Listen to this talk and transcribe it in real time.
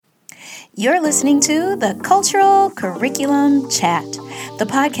You're listening to the Cultural Curriculum Chat, the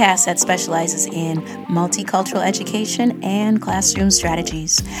podcast that specializes in multicultural education and classroom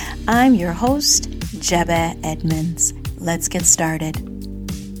strategies. I'm your host, Jebe Edmonds. Let's get started.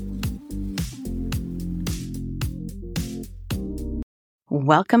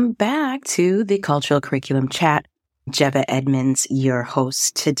 Welcome back to the Cultural Curriculum Chat. Jebe Edmonds, your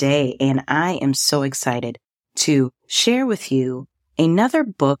host today, and I am so excited to share with you another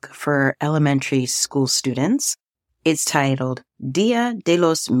book for elementary school students. It's titled Dia de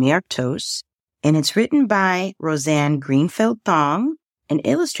los Muertos, and it's written by Roseanne Greenfield-Thong and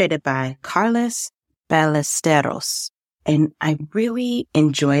illustrated by Carlos Ballesteros. And I really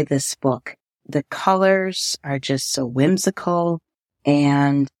enjoy this book. The colors are just so whimsical,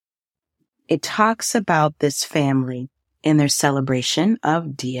 and it talks about this family in their celebration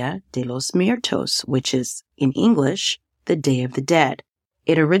of Dia de los Muertos, which is in English, the Day of the Dead.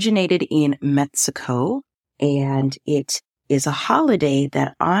 It originated in Mexico, and it is a holiday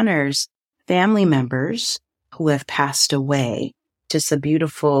that honors family members who have passed away. Just a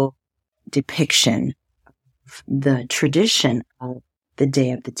beautiful depiction of the tradition of the Day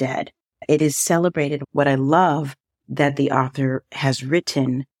of the Dead. It is celebrated. What I love that the author has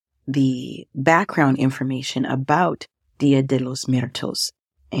written the background information about Dia de los Muertos.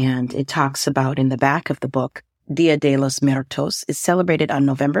 And it talks about in the back of the book, Dia de los Muertos is celebrated on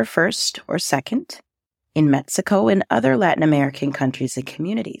November 1st or 2nd in Mexico and other Latin American countries and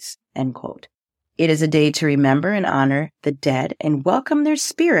communities, end quote. It is a day to remember and honor the dead and welcome their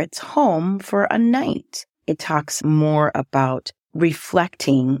spirits home for a night. It talks more about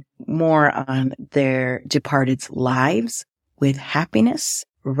reflecting more on their departed's lives with happiness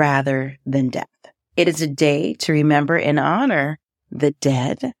rather than death. It is a day to remember and honor the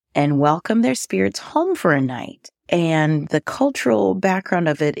dead and welcome their spirits home for a night. And the cultural background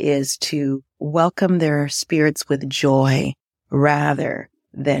of it is to welcome their spirits with joy rather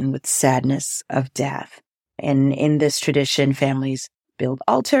than with sadness of death. And in this tradition, families build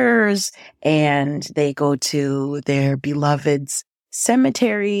altars and they go to their beloved's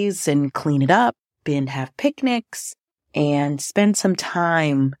cemeteries and clean it up and have picnics and spend some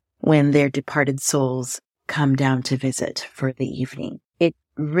time when their departed souls come down to visit for the evening. It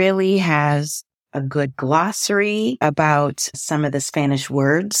really has a good glossary about some of the Spanish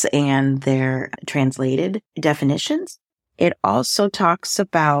words and their translated definitions. It also talks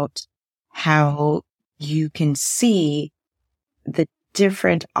about how you can see the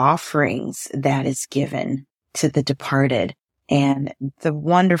different offerings that is given to the departed and the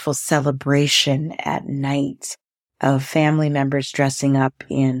wonderful celebration at night of family members dressing up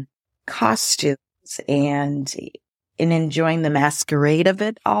in costumes and in enjoying the masquerade of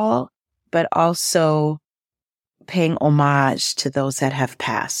it all, but also paying homage to those that have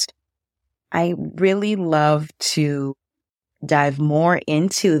passed. I really love to dive more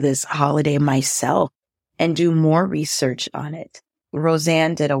into this holiday myself and do more research on it.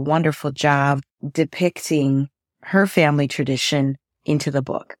 Roseanne did a wonderful job depicting her family tradition into the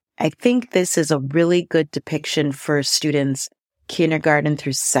book. I think this is a really good depiction for students kindergarten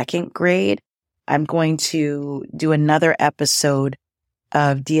through second grade. I'm going to do another episode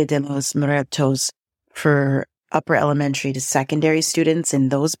of Dia de los Muertos for upper elementary to secondary students in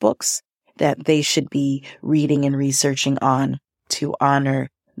those books that they should be reading and researching on to honor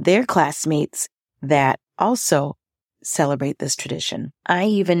their classmates that also celebrate this tradition. I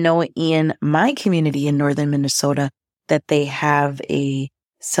even know in my community in northern Minnesota that they have a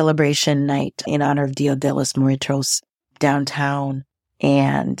celebration night in honor of Dia de los Muertos downtown.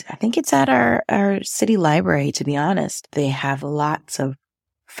 And I think it's at our city library, to be honest. They have lots of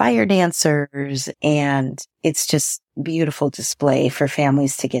fire dancers, and it's just beautiful display for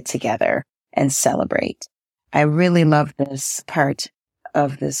families to get together and celebrate. I really love this part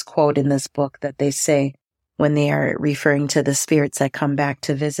of this quote in this book that they say when they are referring to the spirits that come back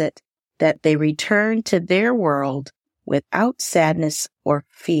to visit, that they return to their world without sadness or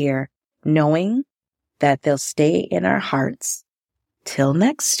fear, knowing that they'll stay in our hearts till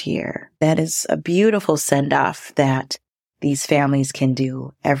next year. That is a beautiful send-off that these families can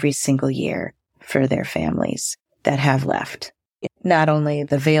do every single year for their families that have left. Not only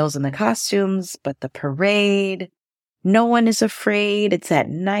the veils and the costumes, but the parade. No one is afraid. It's at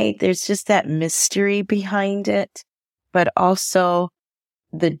night. There's just that mystery behind it, but also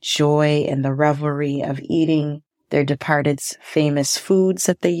the joy and the revelry of eating their departed's famous foods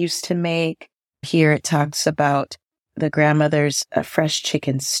that they used to make. Here it talks about the grandmother's fresh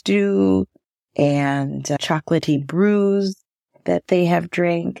chicken stew and chocolatey brews that they have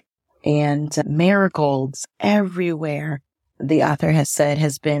drank and marigolds everywhere. the author has said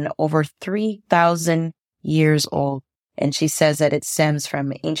has been over 3,000 years old. And she says that it stems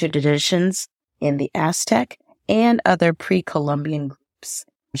from ancient traditions in the Aztec and other pre-Columbian groups.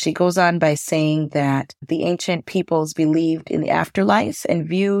 She goes on by saying that the ancient peoples believed in the afterlife and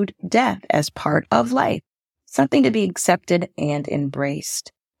viewed death as part of life, something to be accepted and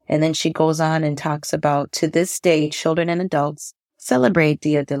embraced. And then she goes on and talks about, to this day, children and adults celebrate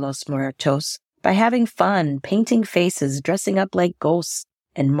Dia de los Muertos by having fun, painting faces, dressing up like ghosts,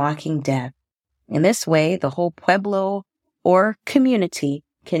 and mocking death. In this way, the whole pueblo or community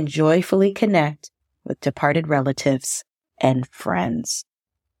can joyfully connect with departed relatives and friends.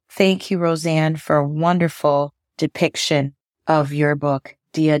 Thank you, Roseanne, for a wonderful depiction of your book,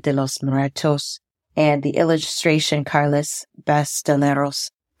 Dia de los Muertos, and the illustration, Carlos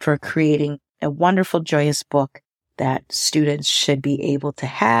Basteleros, for creating a wonderful, joyous book that students should be able to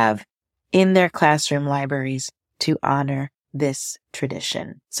have in their classroom libraries to honor this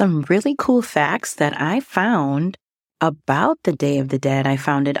tradition. Some really cool facts that I found about the Day of the Dead. I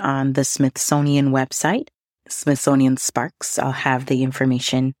found it on the Smithsonian website, Smithsonian Sparks. I'll have the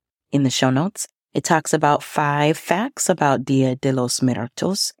information in the show notes. It talks about 5 facts about Dia de los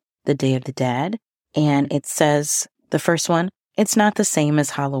Muertos, the Day of the Dead. And it says, the first one, it's not the same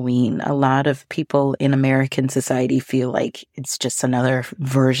as Halloween. A lot of people in American society feel like it's just another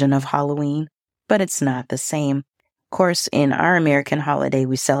version of Halloween, but it's not the same. Of course, in our American holiday,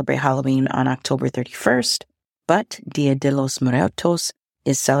 we celebrate Halloween on October 31st, but Dia de los Muertos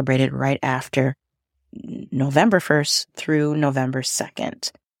is celebrated right after November 1st through November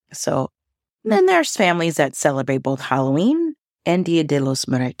 2nd. So then there's families that celebrate both Halloween and Dia de los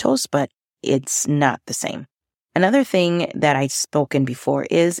Muertos, but it's not the same. Another thing that I've spoken before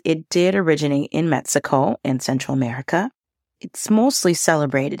is it did originate in Mexico and Central America. It's mostly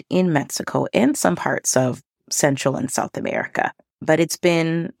celebrated in Mexico and some parts of Central and South America, but it's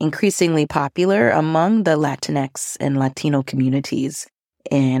been increasingly popular among the Latinx and Latino communities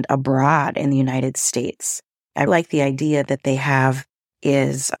and abroad in the United States. I like the idea that they have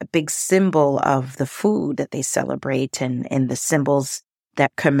is a big symbol of the food that they celebrate and the symbols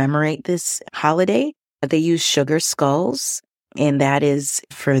that commemorate this holiday. They use sugar skulls, and that is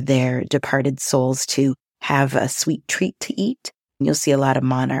for their departed souls to have a sweet treat to eat. You'll see a lot of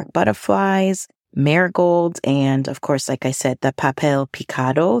monarch butterflies, marigolds, and of course, like I said, the papel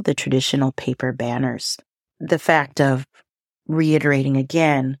picado, the traditional paper banners. The fact of reiterating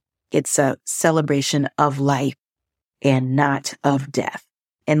again, it's a celebration of life and not of death.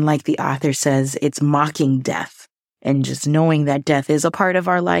 And like the author says, it's mocking death and just knowing that death is a part of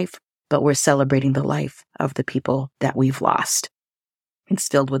our life, but we're celebrating the life of the people that we've lost. It's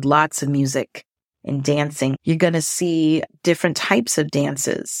filled with lots of music and dancing. You're going to see different types of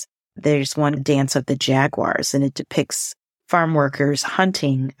dances. There's one dance of the jaguars, and it depicts farm workers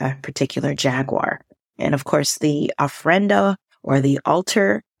hunting a particular jaguar. And of course, the ofrenda or the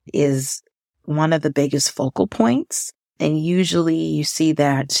altar is one of the biggest focal points. And usually you see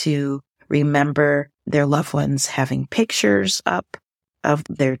that to remember their loved ones, having pictures up of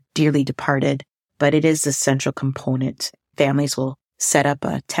their dearly departed, but it is the central component. Families will set up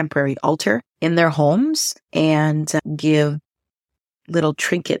a temporary altar in their homes and give little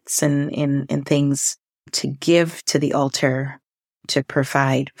trinkets and things to give to the altar to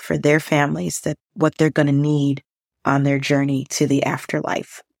provide for their families that what they're going to need on their journey to the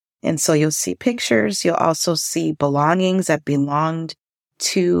afterlife. And so you'll see pictures. You'll also see belongings that belonged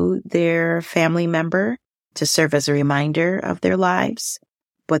to their family member to serve as a reminder of their lives.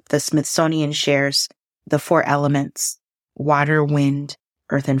 But the Smithsonian shares the 4 elements: water, wind,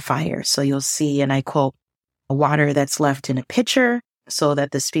 earth, and fire. So you'll see, and I quote, water that's left in a pitcher so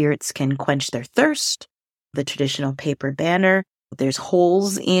that the spirits can quench their thirst. The traditional paper banner, there's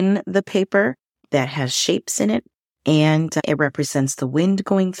holes in the paper that has shapes in it, and it represents the wind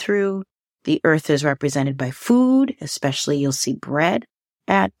going through. The earth is represented by food, especially you'll see bread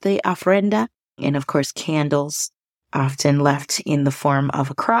at the ofrenda. And of course, candles, often left in the form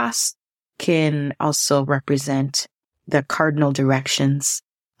of a cross, can also represent the cardinal directions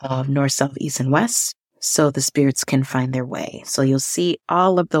of north, south, east, and west, so the spirits can find their way. So you'll see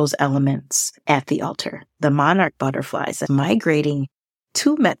all of those elements at the altar. The monarch butterflies are migrating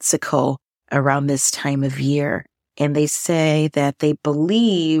to Mexico around this time of year, and they say that they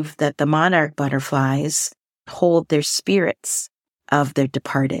believe that the monarch butterflies hold their spirits of their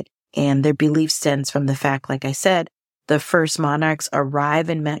departed. And their belief stems from the fact, like I said, the first monarchs arrive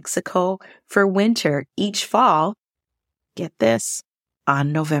in Mexico for winter each fall, get this,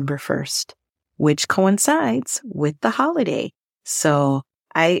 on November 1st, which coincides with the holiday. So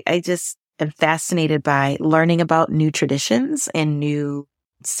I am fascinated by learning about new traditions and new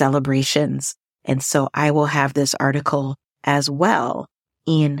celebrations. And so I will have this article as well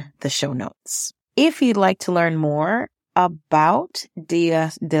in the show notes. If you'd like to learn more about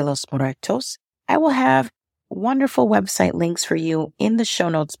Dia de los Muertos, I will have wonderful website links for you in the show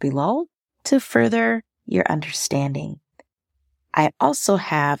notes below to further your understanding. I also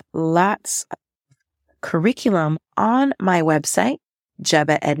have lots of curriculum on my website,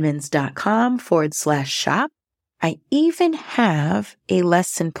 jebaedmonds.com/shop. I even have a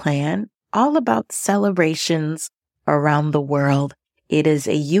lesson plan all about celebrations around the world. It is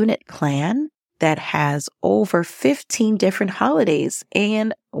a unit plan that has over 15 different holidays.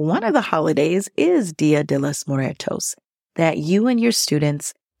 And one of the holidays is Dia de los Muertos that you and your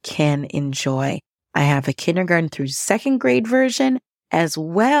students can enjoy. I have a kindergarten through second grade version, as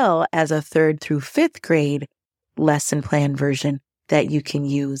well as a third through fifth grade lesson plan version that you can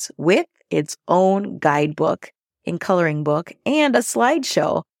use with its own guidebook and coloring book and a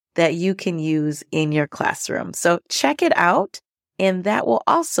slideshow that you can use in your classroom. So check it out. And that will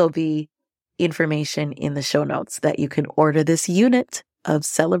also be information in the show notes that you can order this unit of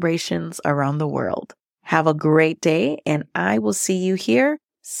celebrations around the world. Have a great day, and I will see you here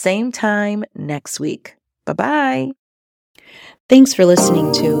same time next week. Bye-bye. Thanks for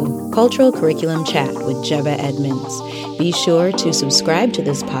listening to Cultural Curriculum Chat with Jeba Edmonds. Be sure to subscribe to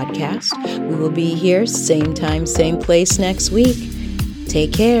this podcast. We will be here same time, same place next week.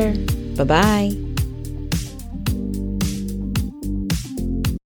 Take care. Bye-bye.